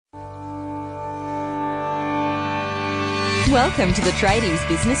Welcome to the Tradies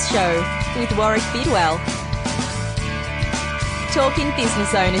Business Show with Warwick Bidwell. Talking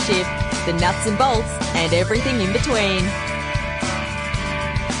business ownership, the nuts and bolts, and everything in between.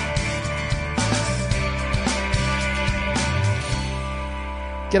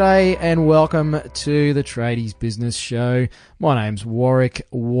 G'day and welcome to the Tradies Business Show. My name's Warwick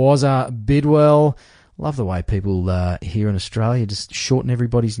Bidwell. Love the way people here in Australia just shorten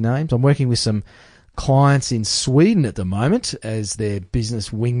everybody's names. I'm working with some clients in Sweden at the moment as their business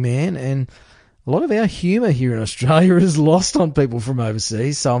wingman, and a lot of our humour here in Australia is lost on people from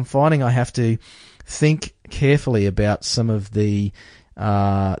overseas, so I'm finding I have to think carefully about some of the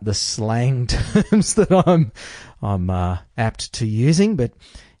slang terms that I'm apt to using, but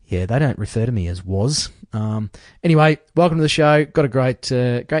yeah, they don't refer to me as was. Anyway, welcome to the show. Got a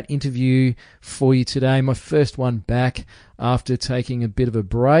great interview for you today. My first one back after taking a bit of a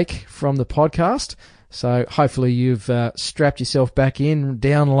break from the podcast. So hopefully you've strapped yourself back in,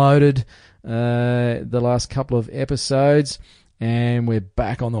 downloaded the last couple of episodes, and we're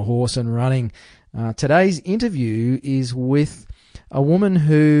back on the horse and running. Today's interview is with a woman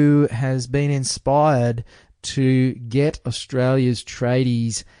who has been inspired to get Australia's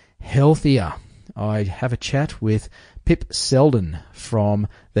tradies healthier. I have a chat with Pip Seldon from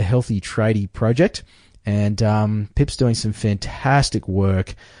the Healthy Tradie Project, and Pip's doing some fantastic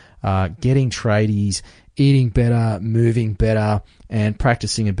work getting tradies eating better, moving better, and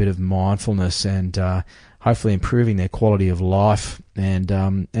practicing a bit of mindfulness, and hopefully improving their quality of life, and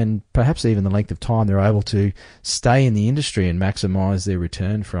perhaps even the length of time they're able to stay in the industry and maximise their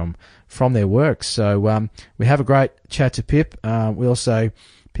return from their work. So we have a great chat to Pip.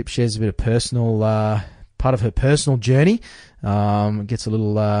 Pip shares a bit of personal part of her personal journey. Gets a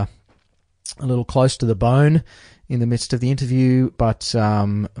little close to the bone in the midst of the interview, but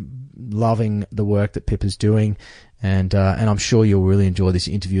loving the work that Pip is doing. And I'm sure you'll really enjoy this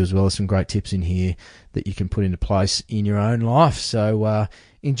interview as well. There's some great tips in here that you can put into place in your own life. So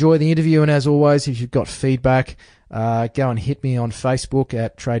enjoy the interview. And as always, if you've got feedback, go and hit me on Facebook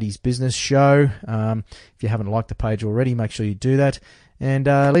at Tradies Business Show. If you haven't liked the page already, make sure you do that. And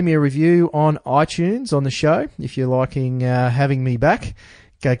leave me a review on iTunes on the show. If you're liking having me back,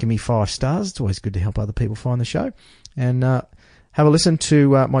 go give me 5 stars. It's always good to help other people find the show. And have a listen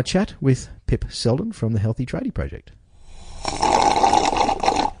to my chat with Pip Seldon from the Healthy Tradie Project.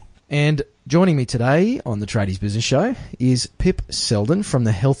 And joining me today on the Tradies Business Show is Pip Seldon from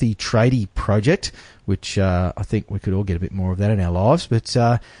the Healthy Tradie Project, which I think we could all get a bit more of that in our lives. But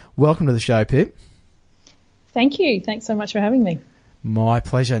welcome to the show, Pip. Thank you. Thanks so much for having me. My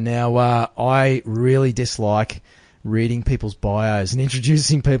pleasure. Now, I really dislike reading people's bios and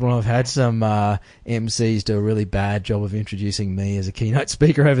introducing people, and I've had some MCs do a really bad job of introducing me as a keynote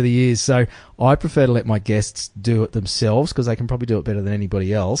speaker over the years, so I prefer to let my guests do it themselves because they can probably do it better than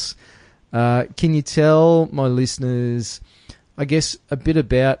anybody else. Can you tell my listeners, I guess, a bit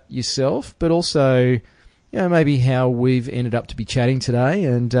about yourself, but also, maybe how we've ended up to be chatting today,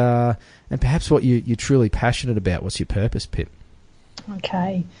 and perhaps what you're truly passionate about? What's your purpose, Pip?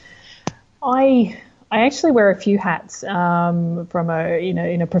 Okay. I actually wear a few hats from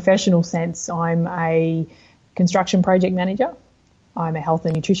in a professional sense. I'm a construction project manager. I'm a health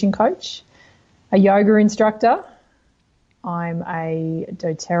and nutrition coach, a yoga instructor. I'm a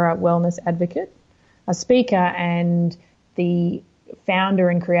doTERRA wellness advocate, a speaker, and the founder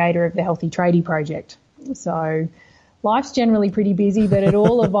and creator of the Healthy Tradie Project. So life's generally pretty busy, but it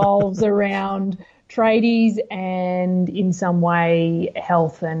all evolves around tradies and in some way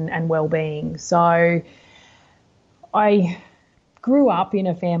health and well-being. So I grew up in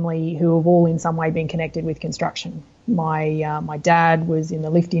a family who have all in some way been connected with construction. My dad was in the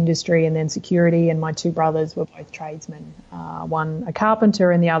lift industry and then security, and my 2 brothers were both tradesmen, one a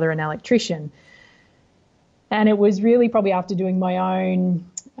carpenter and the other an electrician. And it was really probably after doing my own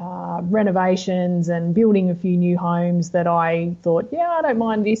renovations and building a few new homes that I thought, I don't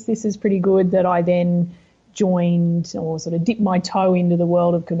mind this is pretty good, that I then joined or sort of dipped my toe into the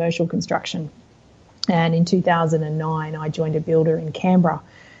world of commercial construction. And in 2009, I joined a builder in Canberra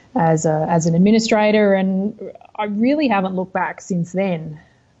as an administrator, and I really haven't looked back since then.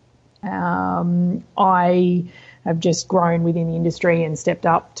 I have just grown within the industry and stepped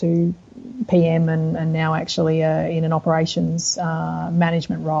up to PM and now actually in an operations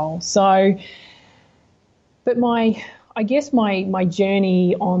management role. So, but my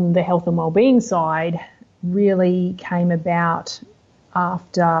journey on the health and wellbeing side really came about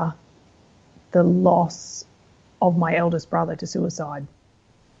after the loss of my eldest brother to suicide.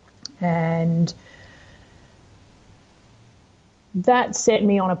 And that set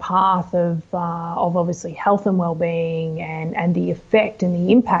me on a path of obviously health and well-being, and the effect and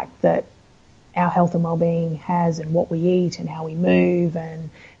the impact that our health and well-being has, and what we eat and how we move and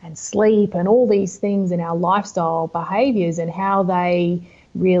sleep and all these things in our lifestyle behaviours, and how they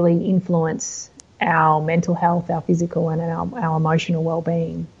really influence our mental health, our physical and our emotional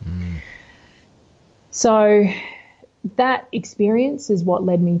well-being. So that experience is what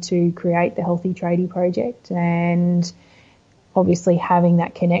led me to create the Healthy Tradie project, and obviously having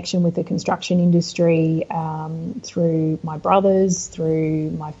that connection with the construction industry through my brothers,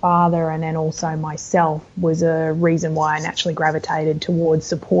 through my father, and then also myself was a reason why I naturally gravitated towards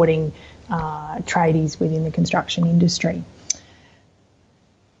supporting tradies within the construction industry.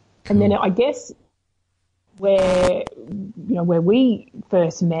 Cool. And then I guess where we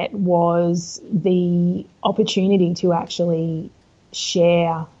first met was the opportunity to actually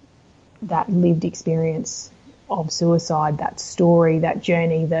share that lived experience of suicide, that story, that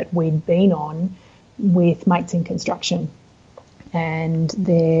journey that we'd been on with mates in construction and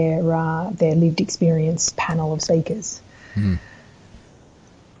their lived experience panel of speakers.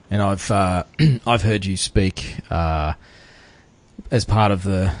 And I've heard you speak as part of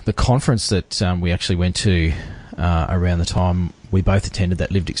the conference that we actually went to around the time we both attended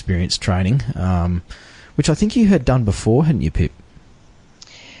that lived experience training, which I think you had done before, hadn't you, Pip?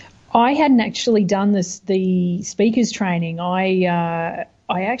 I hadn't actually done the speakers training. I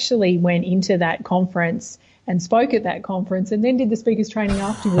actually went into that conference and spoke at that conference, and then did the speakers training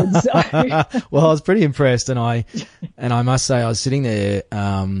afterwards. So. Well, I was pretty impressed, and I must say I was sitting there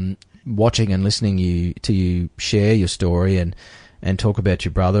watching and listening to you share your story and talk about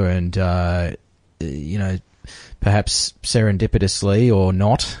your brother, and perhaps serendipitously or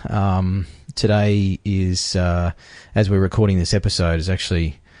not, today is as we're recording this episode is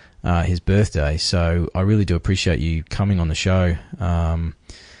actually his birthday, so I really do appreciate you coming on the show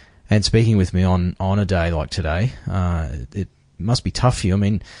and speaking with me on a day like today. It must be tough for you. I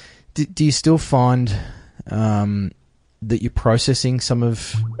mean, do you still find that you're processing some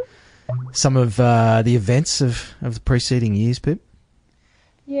of the events of the preceding years, Pip?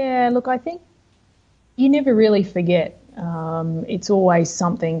 Yeah, look, I think you never really forget. It's always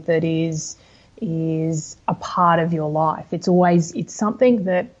something that is a part of your life. It's something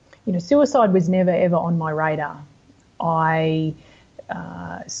that, suicide was never ever on my radar. I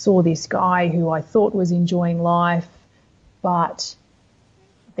saw this guy who I thought was enjoying life, but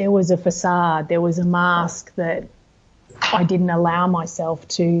there was a facade, there was a mask that I didn't allow myself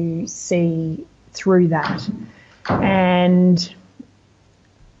to see through that. And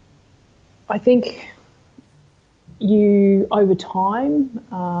I think over time,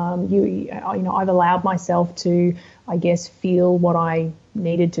 I've allowed myself to, I guess, feel what I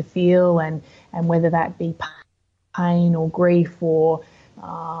needed to feel, and whether that be pain or grief or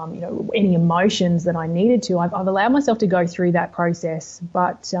any emotions that I needed to. I've allowed myself to go through that process.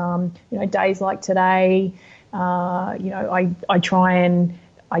 But days like today, I try and,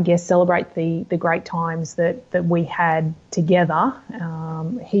 I guess, celebrate the great times that we had together,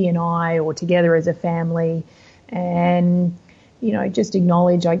 he and I, or together as a family, and just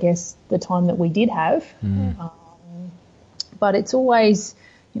acknowledge, I guess, the time that we did have. But it's always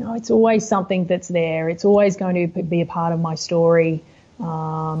something that's there. It's always going to be a part of my story,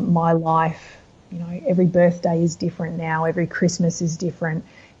 my life. Every birthday is different now. Every Christmas is different.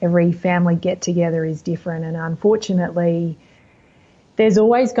 Every family get-together is different. And unfortunately, there's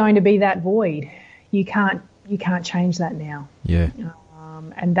always going to be that void. You can't change that now. Yeah.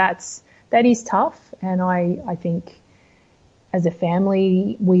 And that is tough. And I think as a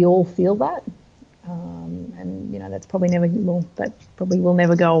family, we all feel that. And that probably will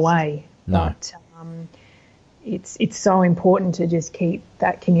never go away. No. But it's so important to just keep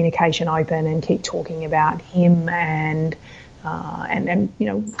that communication open and keep talking about him and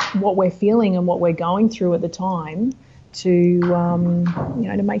what we're feeling and what we're going through at the time, to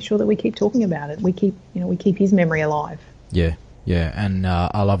to make sure that we keep talking about it. We keep his memory alive. Yeah, and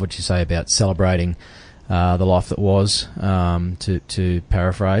I love what you say about celebrating the life that was. To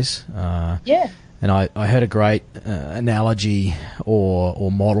paraphrase. Yeah. And I heard a great analogy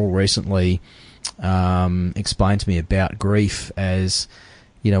or model recently explained to me about grief as,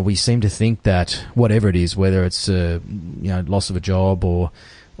 we seem to think that whatever it is, whether it's loss of a job or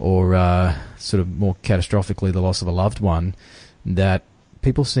sort of more catastrophically the loss of a loved one, that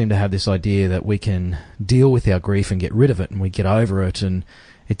people seem to have this idea that we can deal with our grief and get rid of it and we get over it and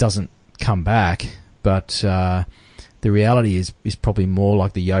it doesn't come back. But the reality is probably more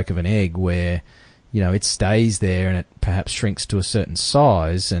like the yolk of an egg, where it stays there and it perhaps shrinks to a certain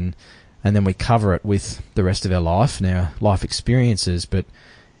size, and and then we cover it with the rest of our life and our life experiences. But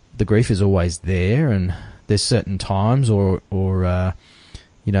the grief is always there, and there's certain times or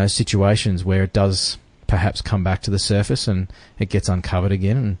situations where it does perhaps come back to the surface and it gets uncovered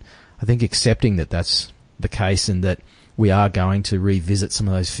again. And I think accepting that that's the case and that we are going to revisit some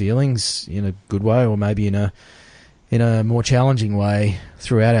of those feelings in a good way or maybe in a more challenging way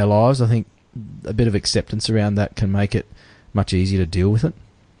throughout our lives, I think a bit of acceptance around that can make it much easier to deal with it.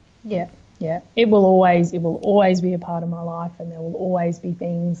 Yeah. It will always be a part of my life, and there will always be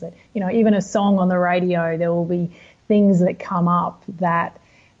things that, even a song on the radio, there will be things that come up that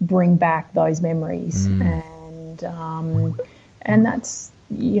bring back those memories. And that's,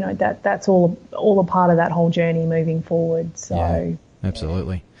 that's all a part of that whole journey moving forward. So yeah,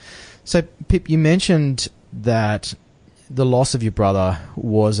 absolutely. So Pip, you mentioned that the loss of your brother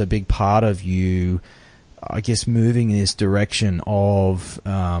was a big part of you, I guess, moving in this direction of,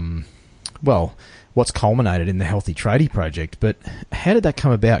 what's culminated in the Healthy Tradie project. But how did that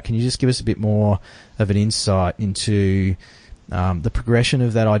come about? Can you just give us a bit more of an insight into the progression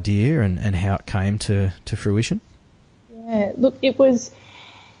of that idea and how it came to fruition? Yeah, look, it was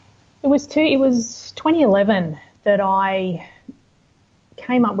 2011 that I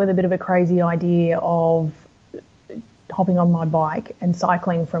came up with a bit of a crazy idea of hopping on my bike and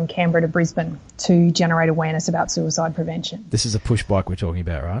cycling from Canberra to Brisbane to generate awareness about suicide prevention. This is a push bike we're talking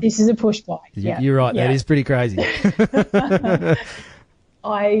about, right? This is a push bike. Yeah. You're right. Yeah. That is pretty crazy.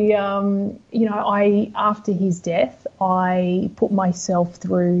 After his death, I put myself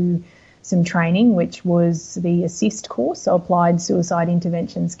through some training, which was the ASSIST course, so Applied Suicide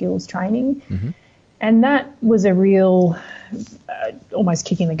Intervention Skills Training. Mm-hmm. And that was a real, almost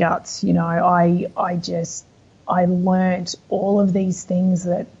kick in the guts. I learnt all of these things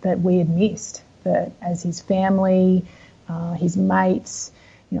that we had missed, that as his family, his mates,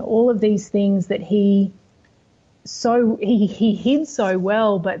 all of these things that he hid so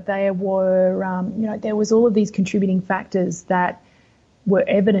well, but there were, there was all of these contributing factors that were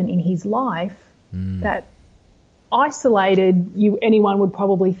evident in his life that isolated anyone would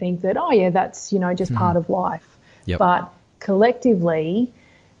probably think that, oh yeah, that's, just part of life. Yep. But collectively,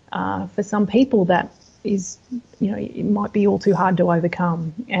 for some people that is, it might be all too hard to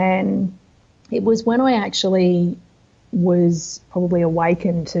overcome. And it was when I actually was probably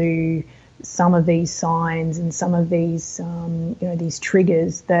awakened to some of these signs and some of these, these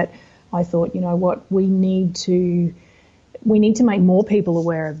triggers that I thought, we need to make more people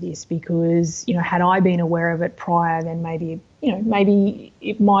aware of this, because, had I been aware of it prior, then maybe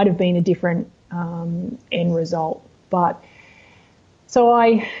it might have been a different end result. But so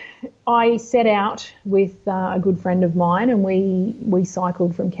I set out with a good friend of mine, and we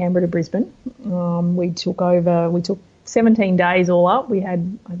cycled from Canberra to Brisbane. We took 17 days all up. We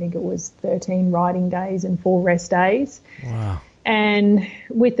had, I think it was 13 riding days and 4 rest days. Wow. And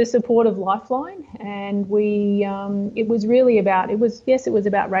with the support of Lifeline, and it was really about, it was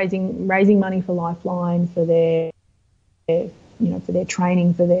about raising money for Lifeline for their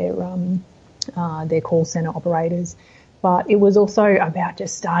training for their call centre operators. But it was also about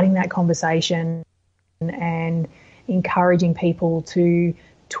just starting that conversation and encouraging people to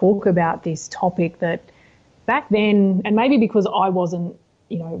talk about this topic that back then, and maybe because I wasn't,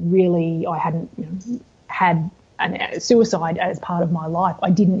 I hadn't had suicide as part of my life, I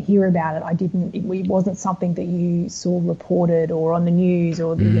didn't hear about it. It wasn't something that you saw reported or on the news,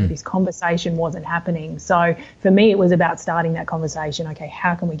 or this conversation wasn't happening. So for me, it was about starting that conversation. Okay,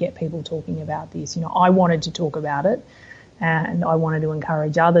 how can we get people talking about this? I wanted to talk about it, and I wanted to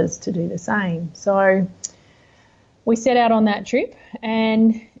encourage others to do the same. So we set out on that trip,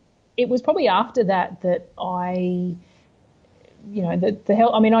 and it was probably after that I, the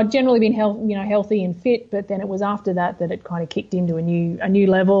health. I mean, I'd generally been healthy and fit, but then it was after that it kind of kicked into a new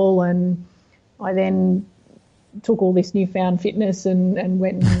level, and I then took all this newfound fitness and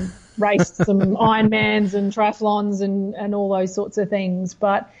went and raced some Ironmans and triathlons and all those sorts of things.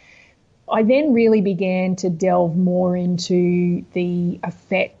 But I then really began to delve more into the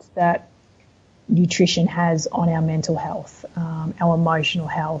effect that nutrition has on our mental health, our emotional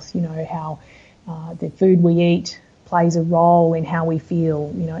health, how the food we eat plays a role in how we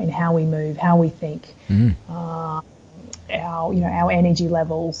feel, in how we move, how we think, our energy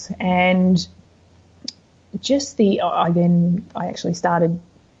levels. And just I actually started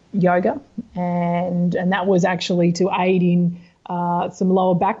yoga, and that was actually to aid in some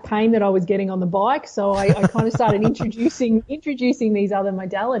lower back pain that I was getting on the bike. So I kind of started introducing these other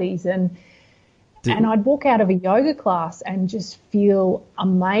modalities, and I'd walk out of a yoga class and just feel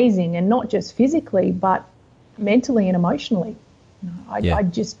amazing, and not just physically, but mentally and emotionally.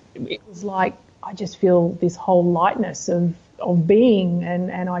 It was like I just feel this whole lightness of being,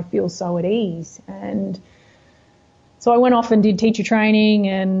 and I feel so at ease. And so I went off and did teacher training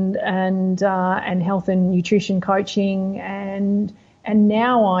and health and nutrition coaching, and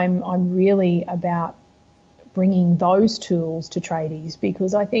now I'm really about bringing those tools to tradies,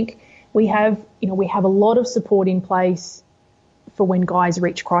 because I think we have a lot of support in place for when guys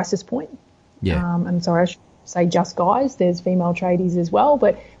reach crisis point. Yeah. I'm sorry, I should say just guys. There's female tradies as well,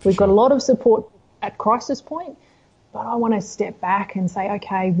 but we've got a lot of support at crisis point. But I want to step back and say,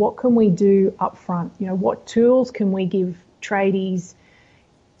 okay, what can we do up front? What tools can we give tradies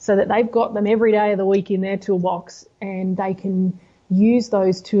so that they've got them every day of the week in their toolbox, and they can use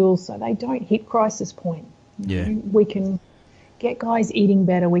those tools so they don't hit crisis point. We can get guys eating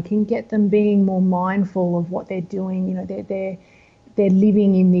better. We can get them being more mindful of what they're doing. They're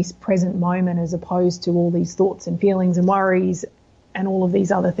living in this present moment, as opposed to all these thoughts and feelings and worries and all of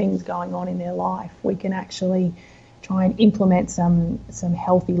these other things going on in their life. We can actually try and implement some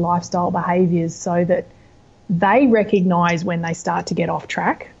healthy lifestyle behaviours so that they recognise when they start to get off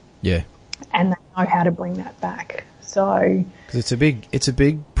track. Yeah. And they know how to bring that back. So, 'cause it's a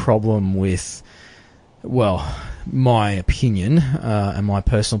big problem with, well, my opinion and my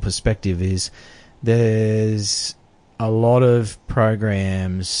personal perspective is there's a lot of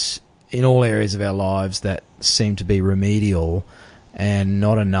programs in all areas of our lives that seem to be remedial and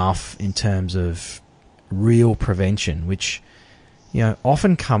not enough in terms of real prevention, which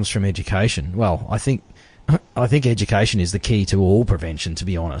often comes from education. Well, I think education is the key to all prevention, to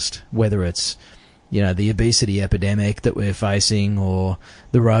be honest, whether it's the obesity epidemic that we're facing, or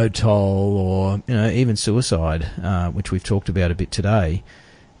the road toll, or even suicide, which we've talked about a bit today.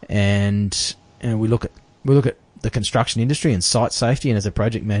 And we look at the construction industry and site safety, and as a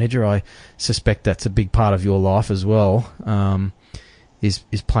project manager, I suspect that's a big part of your life as well. Is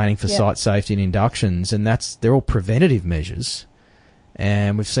planning for site safety and inductions, and they're all preventative measures.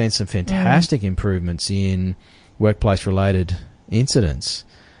 And we've seen some fantastic improvements in workplace-related incidents.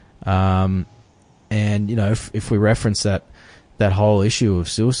 And if we reference that whole issue of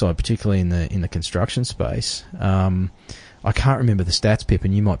suicide, particularly in the construction space, I can't remember the stats, Pip,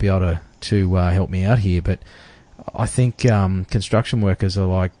 and you might be able to help me out here, but I think construction workers are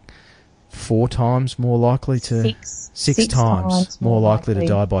like 4 times more likely to six times more likely to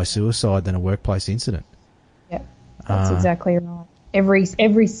die by suicide than a workplace incident. Yep, that's exactly right.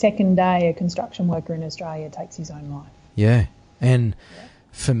 Every second day, a construction worker in Australia takes his own life. Yeah, and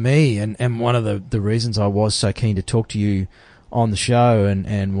for me, and one of the reasons I was so keen to talk to you on the show,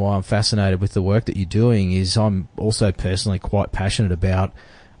 and why I'm fascinated with the work that you're doing, is I'm also personally quite passionate about,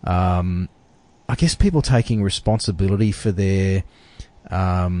 I guess, people taking responsibility for their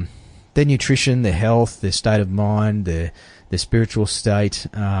nutrition, their health, their state of mind, their spiritual state,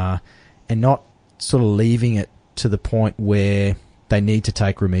 and not sort of leaving it to the point where they need to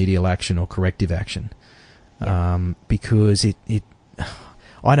take remedial action or corrective action. Because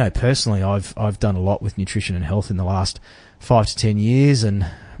I know personally I've done a lot with nutrition and health in the last 5 to 10 years, and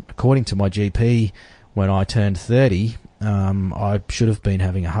according to my GP, when I turned 30, I should have been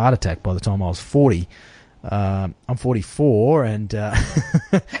having a heart attack by the time I was 40. I'm 44, and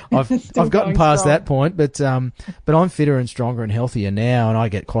I've gotten past that point, but I'm fitter and stronger and healthier now, and I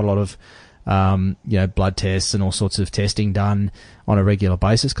get quite a lot of blood tests and all sorts of testing done on a regular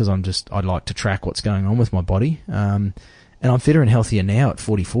basis, because I'd like to track what's going on with my body. And I'm fitter and healthier now at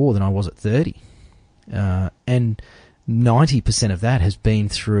 44 than I was at 30. And 90% of that has been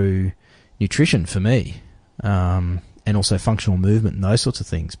through nutrition for me, and also functional movement and those sorts of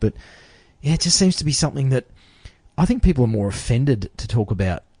things. But yeah, it just seems to be something that I think people are more offended to talk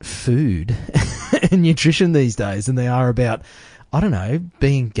about food and nutrition these days than they are about, I don't know,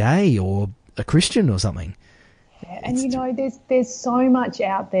 being gay or a Christian or something. Yeah, and there's so much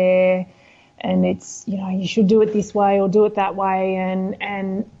out there, and it's, you should do it this way or do it that way,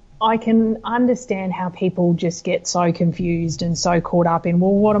 and I can understand how people just get so confused and so caught up in,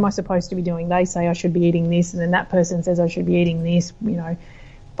 well, what am I supposed to be doing? They say I should be eating this, and then that person says I should be eating this,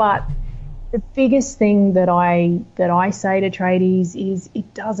 But the biggest thing that I say to tradies is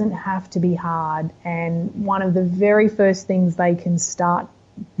it doesn't have to be hard, and one of the very first things they can start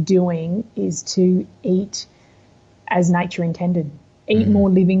doing is to eat as nature intended. Eat more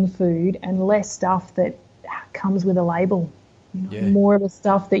living food and less stuff that comes with a label. More of the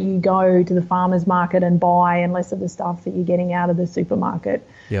stuff that you go to the farmer's market and buy, and less of the stuff that you're getting out of the supermarket.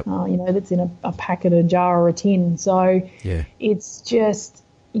 Yep. That's in a packet, a jar, or a tin. So it's just,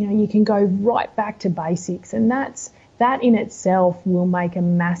 you can go right back to basics, and that in itself will make a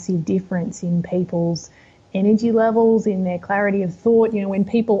massive difference in people's energy levels, in their clarity of thought. When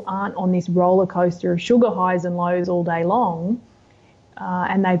people aren't on this roller coaster of sugar highs and lows all day long,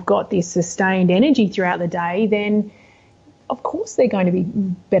 and they've got this sustained energy throughout the day, then of course they're going to be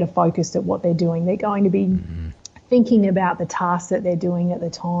better focused at what they're doing. They're going to be thinking about the tasks that they're doing at the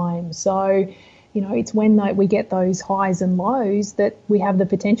time. So, it's when we get those highs and lows that we have the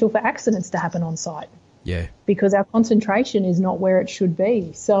potential for accidents to happen on site. Yeah. Because our concentration is not where it should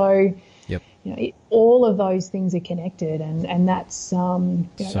be. So, all of those things are connected, and that's so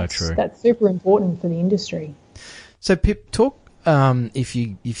true. That's super important for the industry. So, Pip, talk if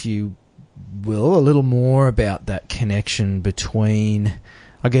you will a little more about that connection between,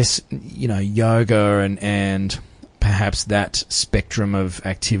 I guess, yoga and perhaps that spectrum of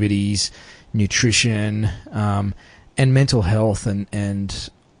activities, nutrition, and mental health, and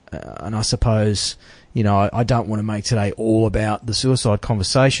I suppose, I don't want to make today all about the suicide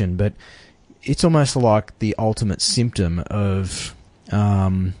conversation, but it's almost like the ultimate symptom of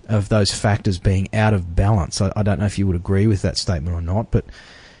those factors being out of balance. I don't know if you would agree with that statement or not, but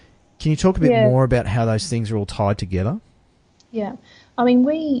can you talk a bit more about how those things are all tied together? Yeah. I mean,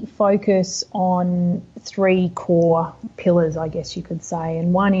 we focus on 3 core pillars, I guess you could say,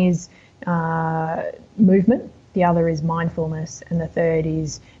 and one is movement, the other is mindfulness, and the third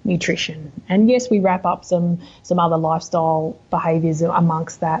is nutrition. And yes, we wrap up some other lifestyle behaviours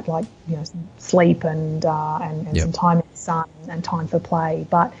amongst that, like sleep and some time in the sun and time for play.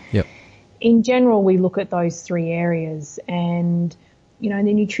 But in general, we look at those 3 areas, and the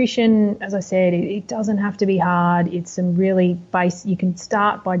nutrition, as I said, it doesn't have to be hard. It's some really you can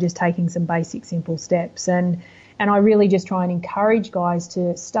start by just taking some basic, simple steps. And I really just try and encourage guys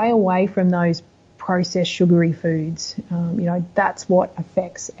to stay away from those processed sugary foods. That's what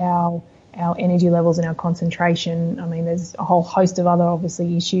affects our energy levels and our concentration. I mean, there's a whole host of other,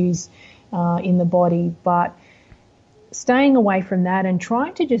 obviously, issues in the body, but staying away from that and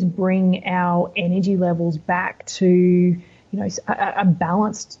trying to just bring our energy levels back to a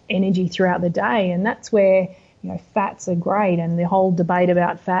balanced energy throughout the day. And that's where, fats are great, and the whole debate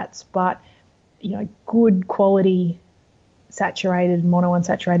about fats, but, good quality saturated,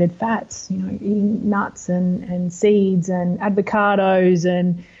 monounsaturated fats, eating nuts and seeds and avocados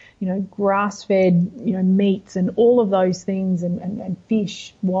and, grass-fed, meats and all of those things, and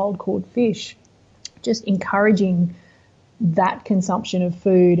fish, wild-caught fish, just encouraging that consumption of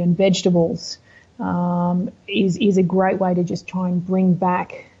food and vegetables is a great way to just try and bring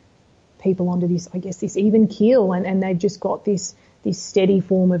back people onto this, I guess, this even keel, and they've just got this steady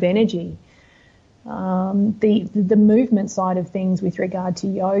form of energy. The movement side of things with regard to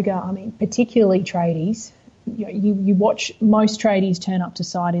yoga, I mean, particularly tradies, you watch most tradies turn up to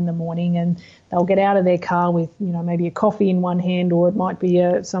site in the morning and they'll get out of their car with, maybe a coffee in one hand, or it might be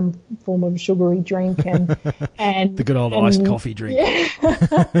some form of sugary drink and the good old iced coffee drink.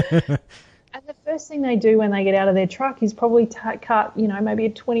 Yeah. And the first thing they do when they get out of their truck is probably cut, maybe a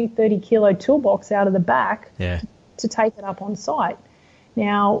 20, 30 kilo toolbox out of the back to take it up on site.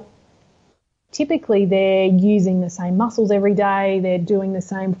 Now, typically they're using the same muscles every day, they're doing the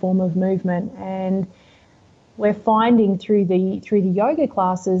same form of movement, and we're finding through the yoga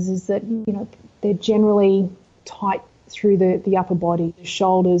classes is that, they're generally tight through the upper body, the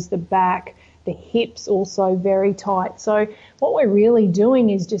shoulders, the back, the hips also very tight. So what we're really doing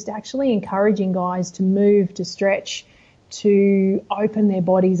is just actually encouraging guys to move, to stretch, to open their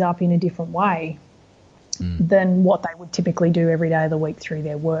bodies up in a different way than what they would typically do every day of the week through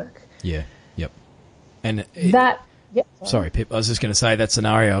their work. Yeah, yep. And sorry, Pip, I was just going to say that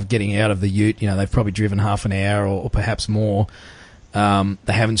scenario of getting out of the ute, they've probably driven half an hour or perhaps more. They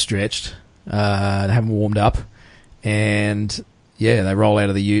haven't stretched, they haven't warmed up, and they roll out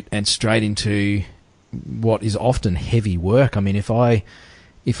of the ute and straight into what is often heavy work. I mean, if I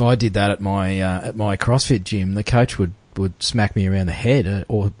did that at my CrossFit gym, the coach would smack me around the head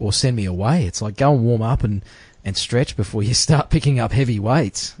or send me away. It's like, go and warm up and stretch before you start picking up heavy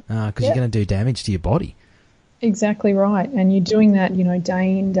weights, because you're going to do damage to your body. Exactly right. And you're doing that,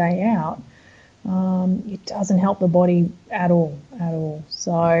 day in, day out. It doesn't help the body at all.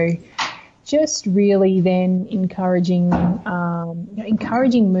 So just really then encouraging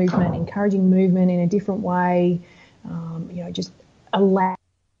movement in a different way, just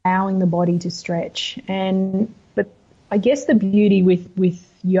allowing the body to stretch. But I guess the beauty with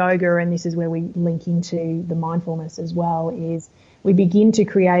yoga, and this is where we link into the mindfulness as well, is we begin to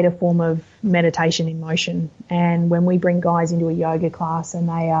create a form of meditation in motion. And when we bring guys into a yoga class and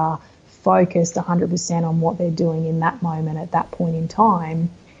they are focused 100% on what they're doing in that moment at that point in time,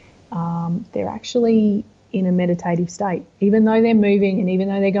 they're actually in a meditative state. Even though they're moving and even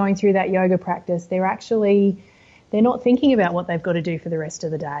though they're going through that yoga practice, they're not thinking about what they've got to do for the rest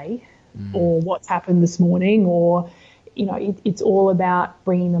of the day or what's happened this morning, or, it's all about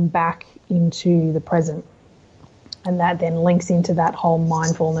bringing them back into the present. And that then links into that whole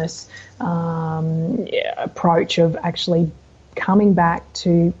mindfulness approach of actually coming back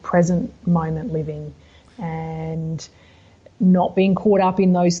to present moment living and not being caught up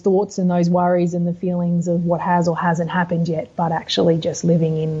in those thoughts and those worries and the feelings of what has or hasn't happened yet, but actually just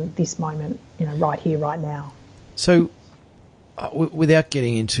living in this moment, right here, right now. So without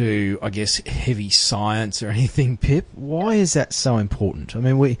getting into, I guess, heavy science or anything, Pip, why is that so important? I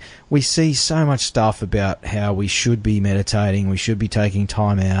mean, we see so much stuff about how we should be meditating, we should be taking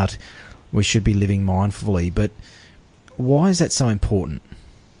time out, we should be living mindfully, but why is that so important?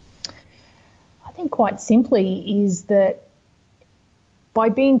 I think quite simply is that by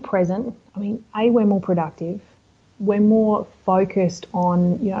being present, we're more productive. We're more focused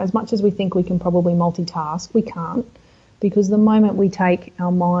on, as much as we think we can probably multitask, we can't, because the moment we take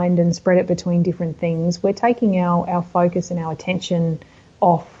our mind and spread it between different things, we're taking our focus and our attention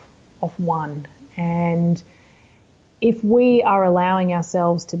off one. And if we are allowing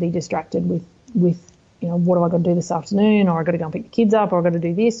ourselves to be distracted with what have I got to do this afternoon, or I've got to go and pick the kids up, or I've got to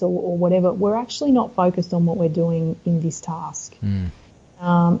do this, or whatever, we're actually not focused on what we're doing in this task. And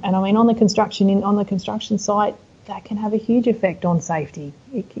on the construction site, that can have a huge effect on safety.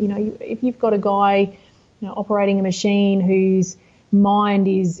 If you've got a guy, operating a machine whose mind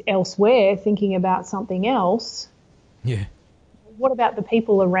is elsewhere, thinking about something else. Yeah. What about the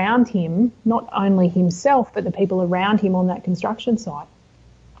people around him? Not only himself, but the people around him on that construction site.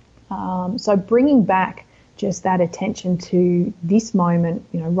 So bringing back just that attention to this moment,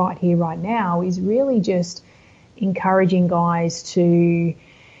 right here, right now, is really just encouraging guys to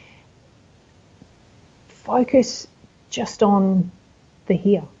focus just on the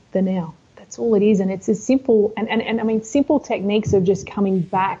here, the now. That's all it is. And it's as simple, and simple techniques of just coming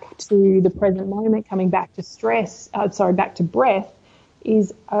back to the present moment, coming back to back to breath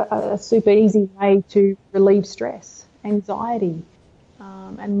is a super easy way to relieve stress, anxiety,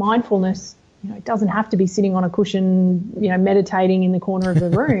 and mindfulness. It doesn't have to be sitting on a cushion, meditating in the corner of the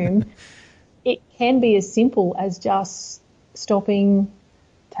room. It can be as simple as just stopping,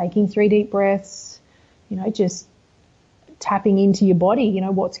 taking 3 deep breaths, just tapping into your body,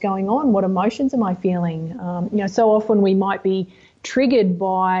 what's going on, what emotions am I feeling? So often we might be triggered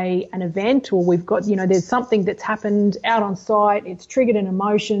by an event, or we've got, there's something that's happened out on site, it's triggered an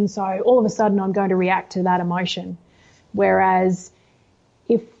emotion, so all of a sudden I'm going to react to that emotion. Whereas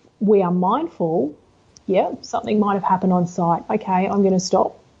if we are mindful, something might have happened on site. Okay, I'm going to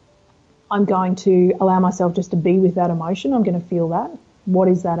stop. I'm going to allow myself just to be with that emotion. I'm going to feel that. What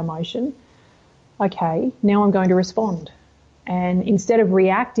is that emotion? Okay, now I'm going to respond. And instead of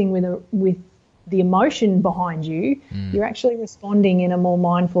reacting with the emotion behind you, you're actually responding in a more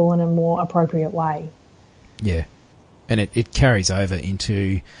mindful and a more appropriate way. Yeah. And it carries over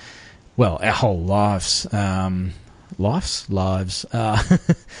into, our whole lives. Lives.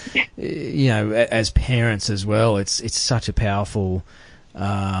 As parents as well, it's such a powerful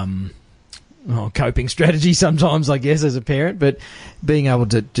coping strategy sometimes, I guess, as a parent, but being able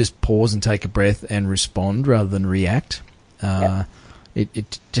to just pause and take a breath and respond rather than react,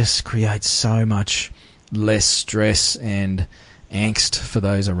 it just creates so much less stress and angst for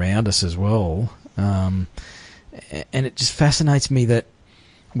those around us as well. And it just fascinates me that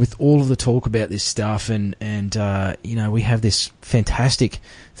with all of the talk about this stuff and we have this fantastic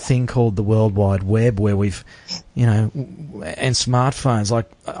thing called the World Wide Web where we've, and smartphones. Like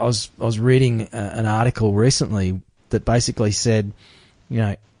I was reading an article recently that basically said,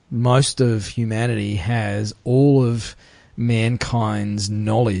 most of humanity has all of mankind's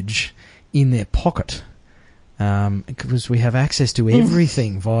knowledge in their pocket. Because we have access to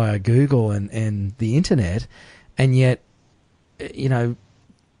everything via Google and the internet, and yet, 200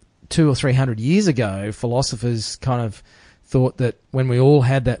 or 300 years ago, philosophers kind of thought that when we all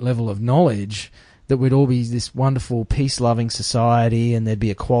had that level of knowledge, that we'd all be this wonderful, peace-loving society and there'd be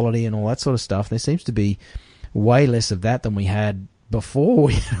equality and all that sort of stuff. There seems to be way less of that than we had before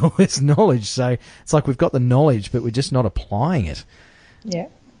we had all this knowledge. So it's like we've got the knowledge, but we're just not applying it. Yeah,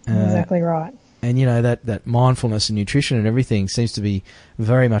 exactly right. And, that mindfulness and nutrition and everything seems to be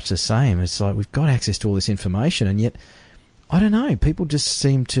very much the same. It's like we've got access to all this information, and yet, I don't know, people just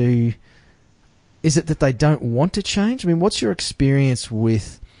seem to... Is it that they don't want to change? I mean, what's your experience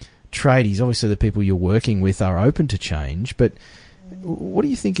with tradies? Obviously, the people you're working with are open to change, but what do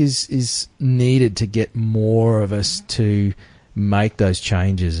you think is needed to get more of us to make those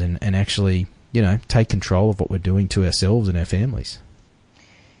changes and actually take control of what we're doing to ourselves and our families.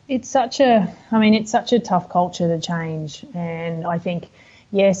 It's such a tough culture to change. And I think,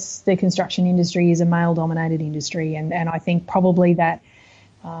 yes, the construction industry is a male-dominated industry. And I think probably that,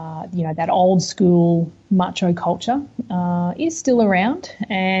 that old school macho culture is still around.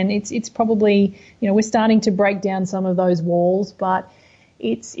 And it's probably, we're starting to break down some of those walls, but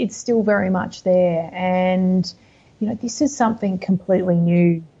it's still very much there. And, this is something completely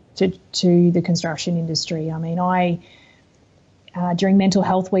new to the construction industry. I mean, during Mental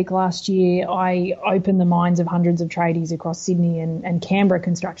Health Week last year, I opened the minds of hundreds of tradies across Sydney and Canberra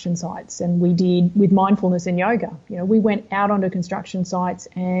construction sites, and we did with mindfulness and yoga. We went out onto construction sites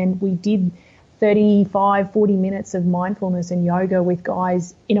and we did 35, 40 minutes of mindfulness and yoga with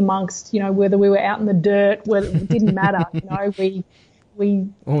guys in amongst, whether we were out in the dirt, whether it didn't matter. We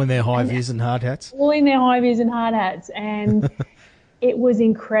all in their high vis and hard hats. All in their high vis and hard hats, and it was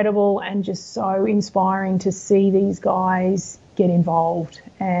incredible and just so inspiring to see these guys get involved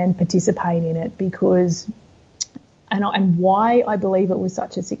and participate in it, because and why I believe it was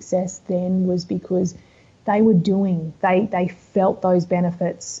such a success then was because they felt those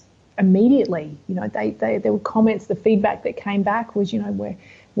benefits immediately. There were comments, the feedback that came back was,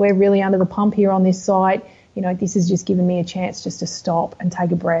 we're really under the pump here on this site. This has just given me a chance just to stop and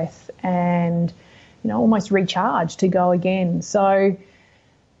take a breath and, almost recharge to go again. So,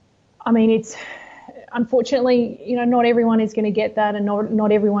 I mean, it's unfortunately, not everyone is going to get that, and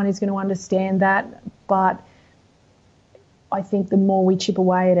not everyone is going to understand that. But I think the more we chip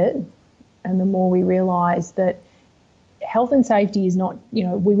away at it and the more we realise that health and safety is not,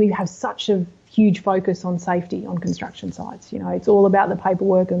 we have such a huge focus on safety on construction sites. It's all about the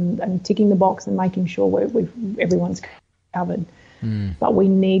paperwork and ticking the box and making sure everyone's covered. But we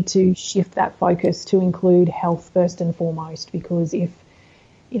need to shift that focus to include health first and foremost, because if,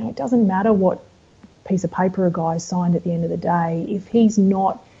 it doesn't matter what piece of paper a guy's signed at the end of the day, if he's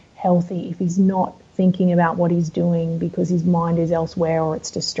not healthy, if he's not thinking about what he's doing because his mind is elsewhere or it's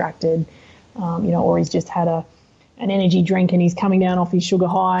distracted, or he's just had an energy drink and he's coming down off his sugar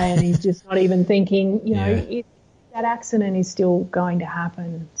high and he's just not even thinking, that accident is still going to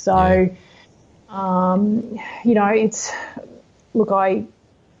happen. So, it's, look,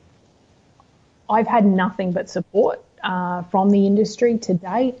 I've had nothing but support from the industry to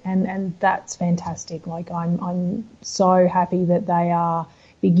date, and that's fantastic. Like, I'm so happy that they are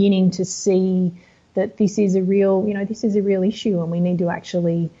beginning to see that this is a real issue, and we need to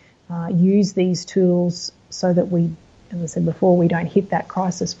actually use these tools so that we, as I said before, we don't hit that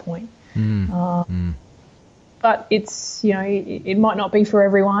crisis point. But it's, it might not be for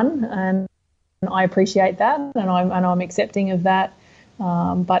everyone, and I appreciate that, and I'm accepting of that.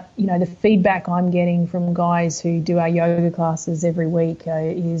 But, the feedback I'm getting from guys who do our yoga classes every week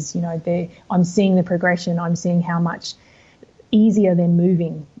is, I'm seeing the progression. I'm seeing how much easier they're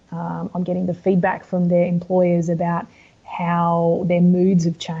moving. I'm getting the feedback from their employers about how their moods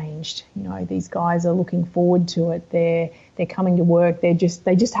have changed. These guys are looking forward to it. They're coming to work. They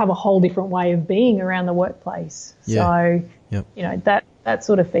just have a whole different way of being around the workplace. Yeah. So, that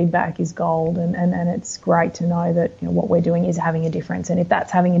sort of feedback is gold, and it's great to know that what we're doing is having a difference. And if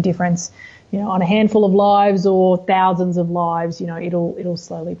that's having a difference, on a handful of lives or thousands of lives, it'll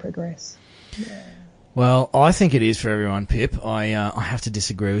slowly progress. Yeah. Well, I think it is for everyone, Pip. I have to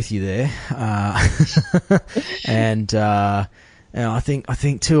disagree with you there, and I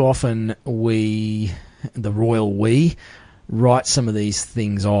think too often the royal we, write some of these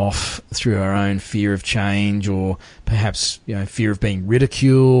things off through our own fear of change, or perhaps fear of being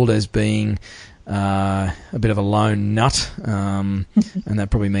ridiculed as being a bit of a lone nut, and that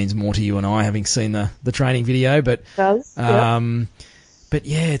probably means more to you and I, having seen the training video. But it does, yeah. But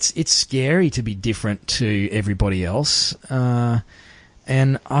yeah, it's scary to be different to everybody else,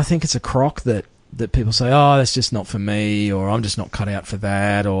 and I think it's a crock that people say, oh, that's just not for me, or I'm just not cut out for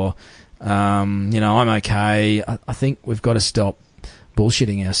that, or I'm okay. I think we've got to stop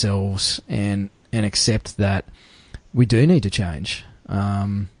bullshitting ourselves and accept that we do need to change.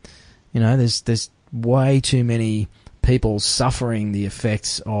 There's way too many people suffering the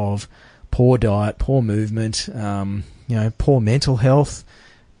effects of poor diet, poor movement, poor mental health,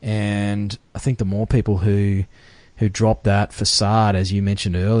 and I think the more people who drop that facade, as you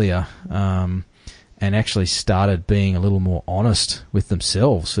mentioned earlier, and actually started being a little more honest with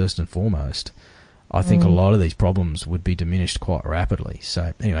themselves first and foremost, I think a lot of these problems would be diminished quite rapidly.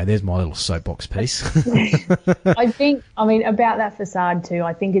 So anyway, there's my little soapbox piece. About that facade too,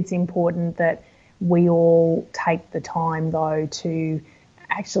 I think it's important that we all take the time, though, to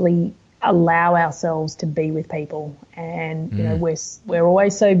actually allow ourselves to be with people. And you know, we're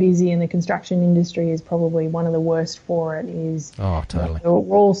always so busy, and the construction industry is probably one of the worst for it. Oh, totally. You know,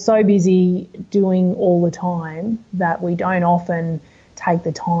 we're all so busy doing all the time that we don't often take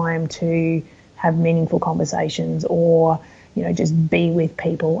the time to have meaningful conversations, or you know, just be with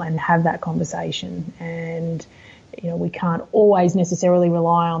people and have that conversation. And you know, we can't always necessarily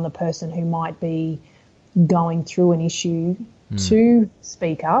rely on the person who might be going through an issue to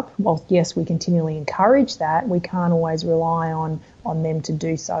speak up. Whilst yes, we continually encourage that, we can't always rely on them to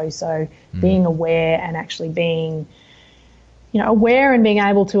do so. So being aware, and actually being, you know, aware and being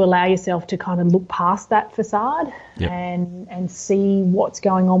able to allow yourself to kind of look past that facade and see what's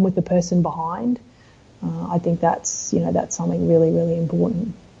going on with the person behind. I think that's something really, really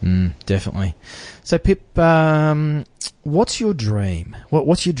important. Definitely. So Pip, what's your dream?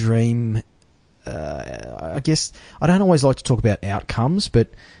 What's your dream? I guess I don't always like to talk about outcomes, but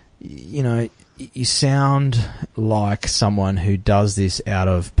you know, you sound like someone who does this out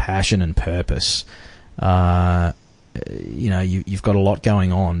of passion and purpose. You know, you've got a lot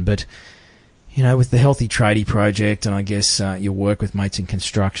going on, but you know, with the Healthy Tradie project, and I guess your work with mates in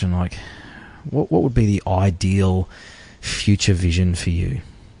construction, like what would be the ideal future vision for you?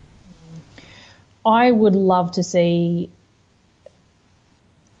 I would love to see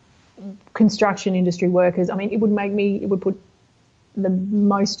construction industry workers. I mean, it would put the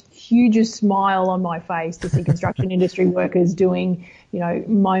most hugest smile on my face to see construction industry workers doing, you know,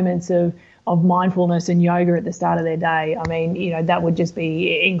 moments of mindfulness and yoga at the start of their day. I mean, you know, that would just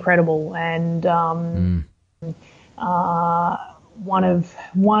be incredible. And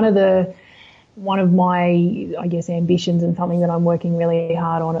one of my, I guess, ambitions, and something that I'm working really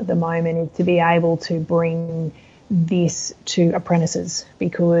hard on at the moment, is to be able to bring this to apprentices,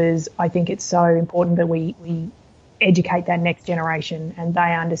 because I think it's so important that we educate that next generation and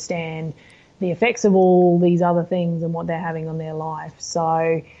they understand the effects of all these other things and what they're having on their life.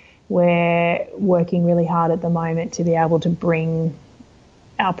 So we're working really hard at the moment to be able to bring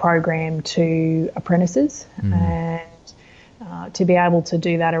our program to apprentices and to be able to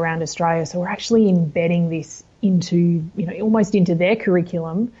do that around Australia. So we're actually embedding this into, you know, almost into their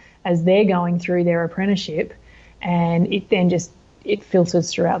curriculum as they're going through their apprenticeship, and it then it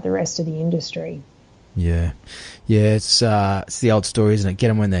filters throughout the rest of the industry. Yeah, it's the old story, isn't it? Get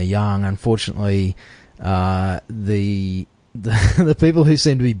them when they're young. Unfortunately, the people who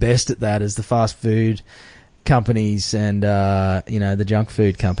seem to be best at that is the fast food companies and you know, the junk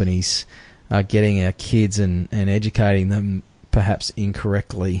food companies are getting our kids and educating them perhaps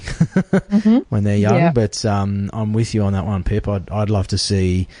incorrectly when they're young. Yeah. But I'm with you on that one, Pip. I'd love to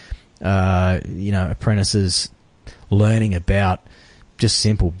see you know, apprentices learning about just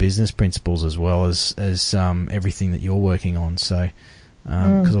simple business principles as well as everything that you're working on. So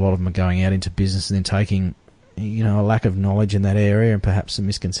because a lot of them are going out into business and then taking, you know, a lack of knowledge in that area and perhaps some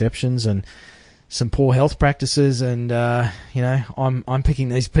misconceptions and some poor health practices, and you know, I'm picking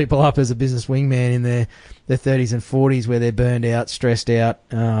these people up as a business wingman in their 30s and 40s, where they're burned out, stressed out,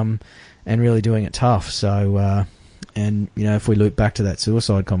 and really doing it tough. So and you know, if we loop back to that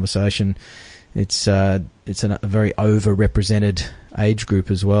suicide conversation, it's a very overrepresented age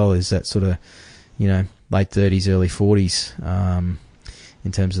group as well, is that sort of, you know, late 30s, early 40s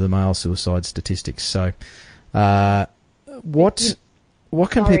in terms of the male suicide statistics. So what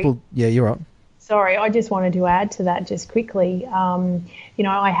can people? Yeah, you're right. Sorry, I just wanted to add to that just quickly. You know,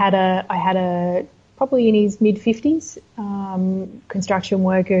 I had a probably in his mid-50s construction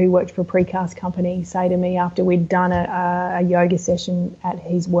worker who worked for a precast company say to me after we'd done a yoga session at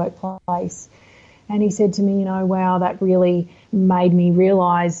his workplace, and he said to me, you know, wow, that really made me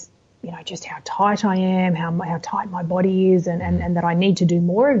realise, you know, just how tight I am, how tight my body is, and that I need to do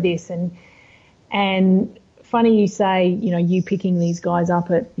more of this. And funny you say, you know, you picking these guys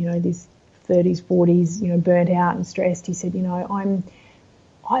up at, you know, this 30s, 40s, you know, burnt out and stressed. He said, you know,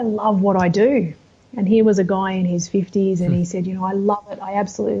 I love what I do. And here was a guy in his 50s, and he said, you know, I love it. I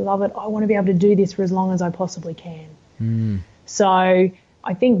absolutely love it. I want to be able to do this for as long as I possibly can. So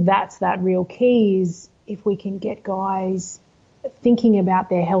I think that's that real key, is if we can get guys thinking about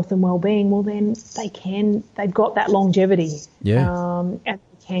their health and well-being, well, then they've got that longevity. Yeah. And they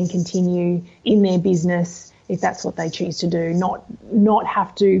can continue in their business if that's what they choose to do, not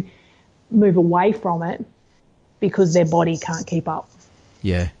have to move away from it because their body can't keep up.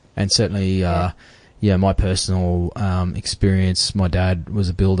 Yeah, and certainly, my personal experience, my dad was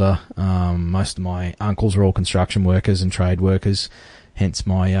a builder. Most of my uncles were all construction workers and trade workers, hence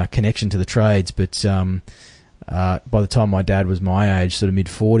my connection to the trades. But by the time my dad was my age, sort of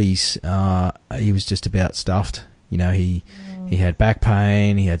mid-40s, he was just about stuffed. You know, he He had back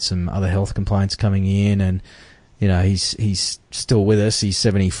pain. He had some other health complaints coming in, and he's still with us. He's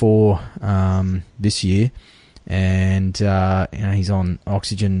 74 this year, and he's on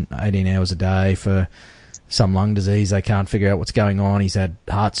oxygen 18 hours a day for some lung disease. They can't figure out what's going on. He's had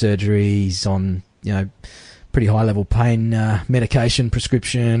heart surgery. He's on pretty high level pain medication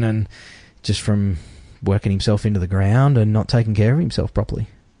prescription, and just from working himself into the ground and not taking care of himself properly.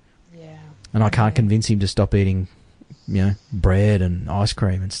 Yeah. And I can't convince him to stop eating, bread and ice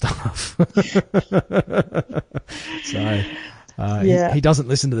cream and stuff. So he doesn't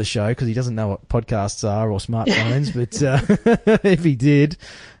listen to the show because he doesn't know what podcasts are or smartphones. But if he did,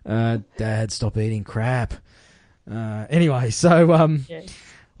 Dad, stop eating crap. Anyway, so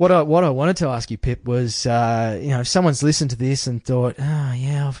what I wanted to ask you, Pip, was if someone's listened to this and thought,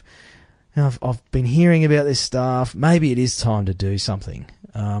 I've been hearing about this stuff, maybe it is time to do something.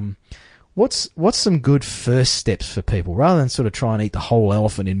 What's some good first steps for people, rather than sort of try and eat the whole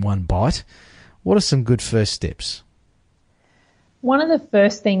elephant in one bite? What are some good first steps? One of the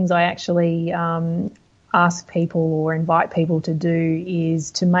first things I actually ask people or invite people to do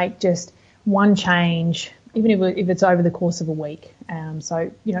is to make just one change, even if it's over the course of a week.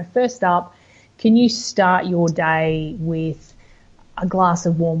 So, first up, can you start your day with a glass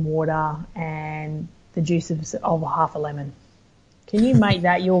of warm water and the juice of half a lemon? Can you make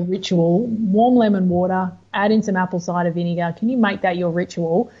that your ritual? Warm lemon water, add in some apple cider vinegar. Can you make that your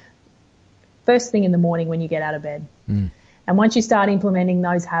ritual first thing in the morning when you get out of bed? And once you start implementing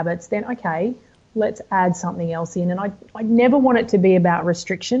those habits, then, okay, let's add something else in. And I never want it to be about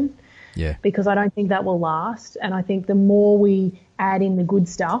restriction, because I don't think that will last. And I think the more we add in the good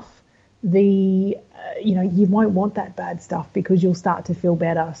stuff, you won't want that bad stuff, because you'll start to feel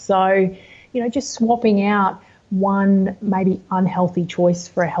better. So, just swapping out one maybe unhealthy choice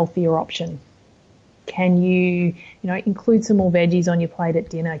for a healthier option. Can you, include some more veggies on your plate at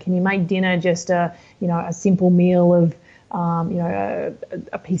dinner? Can you make dinner just a simple meal of, a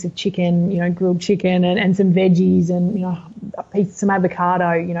piece of chicken, grilled chicken and some veggies and, some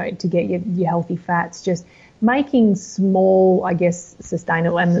avocado, to get your healthy fats. Just making small,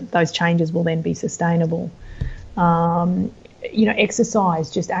 sustainable, and those changes will then be sustainable.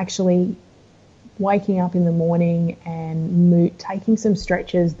 Exercise, just actually waking up in the morning and taking some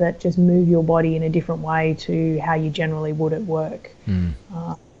stretches that just move your body in a different way to how you generally would at work. Can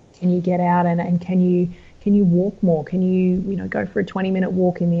you get out and can you walk more? Can you, go for a 20-minute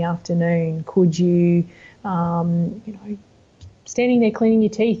walk in the afternoon? Could you, standing there cleaning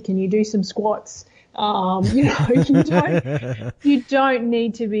your teeth, can you do some squats? You don't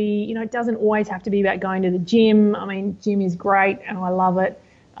need to be, it doesn't always have to be about going to the gym. I mean, gym is great and I love it.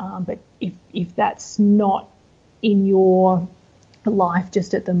 But if that's not in your life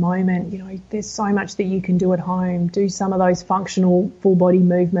just at the moment, there's so much that you can do at home. Do some of those functional full body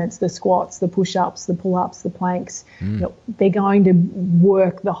movements, the squats, the push-ups, the pull-ups, the planks. They're going to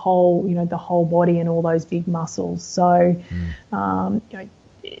work the whole body and all those big muscles. So,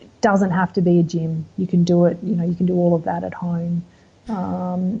 it doesn't have to be a gym. You can do it, you can do all of that at home.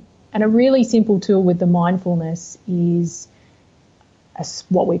 And a really simple tool with the mindfulness is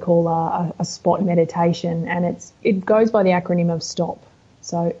what we call a spot meditation, and it goes by the acronym of STOP.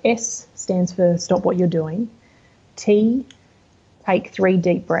 So S stands for stop what you're doing. T, take 3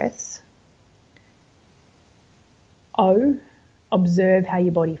 deep breaths. O, observe how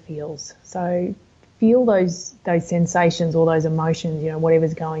your body feels. So feel those sensations or those emotions,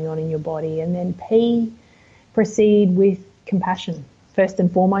 whatever's going on in your body. And then P, proceed with compassion, first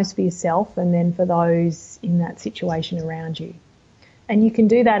and foremost for yourself, and then for those in that situation around you. And you can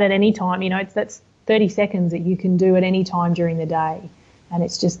do that at any time. That's 30 seconds that you can do at any time during the day. And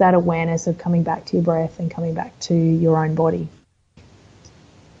it's just that awareness of coming back to your breath and coming back to your own body.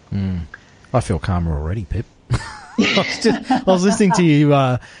 I feel calmer already, Pip. I was listening to you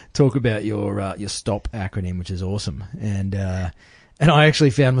talk about your STOP acronym, which is awesome. And I actually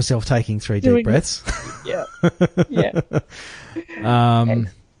found myself taking 3 deep breaths. Yeah.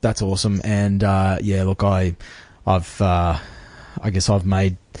 That's awesome. And look, I guess I've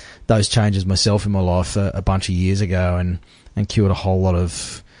made those changes myself in my life a bunch of years ago and cured a whole lot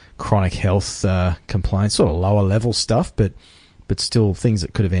of chronic health complaints, sort of lower level stuff, but still things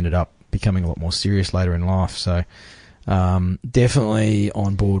that could have ended up becoming a lot more serious later in life. So definitely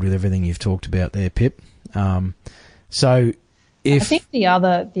on board with everything you've talked about there, Pip. So I think the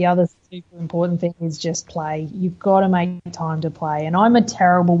other super important thing is just play. You've got to make time to play. And I'm a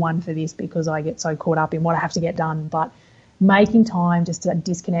terrible one for this because I get so caught up in what I have to get done, but making time just to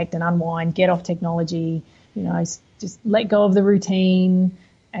disconnect and unwind, get off technology, just let go of the routine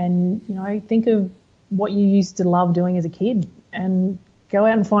and, think of what you used to love doing as a kid and go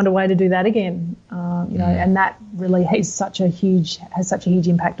out and find a way to do that again. And that really has such a huge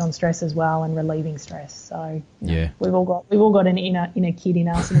impact on stress as well, and relieving stress. So we've all got an inner kid in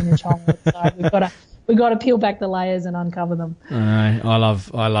us, an inner child. So we've got to peel back the layers and uncover them.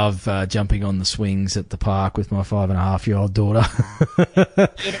 I love jumping on the swings at the park with my 5.5-year-old daughter,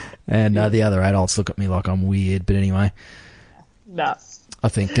 and the other adults look at me like I'm weird. But anyway, no. I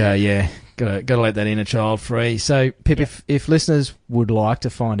think gotta let that inner child free. So Pip, if listeners would like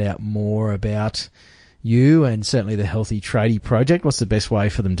to find out more about you and certainly the Healthy Tradie project, what's the best way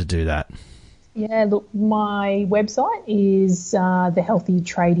for them to do that? Yeah, look, my website is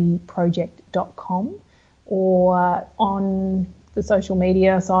thehealthytradieproject.com, or on the social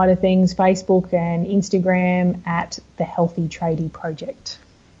media side of things, Facebook and Instagram at the Healthy Tradie Project.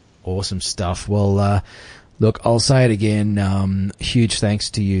 Awesome stuff. Well, look, I'll say it again. Huge thanks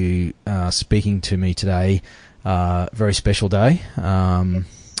to you speaking to me today. Very special day. And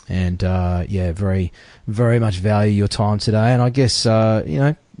very, very much value your time today. And I guess,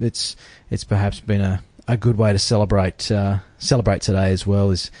 it's perhaps been a good way to celebrate today as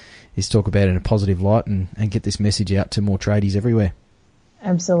well, is talk about it in a positive light and get this message out to more tradies everywhere.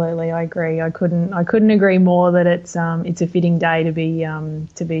 Absolutely, I agree. I couldn't agree more that it's a fitting day to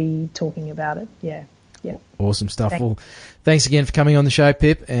be talking about it. Yeah. Yeah. Awesome stuff. Well, thanks again for coming on the show,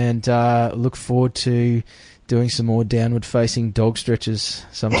 Pip, and look forward to doing some more downward facing dog stretches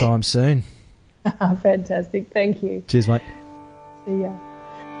sometime soon. Fantastic. Thank you. Cheers, mate. See ya.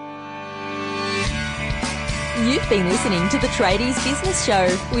 You've been listening to the Tradies Business Show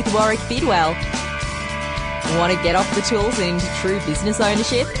with Warwick Bidwell. Want to get off the tools and into true business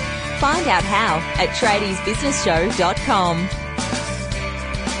ownership? Find out how at tradiesbusinessshow.com.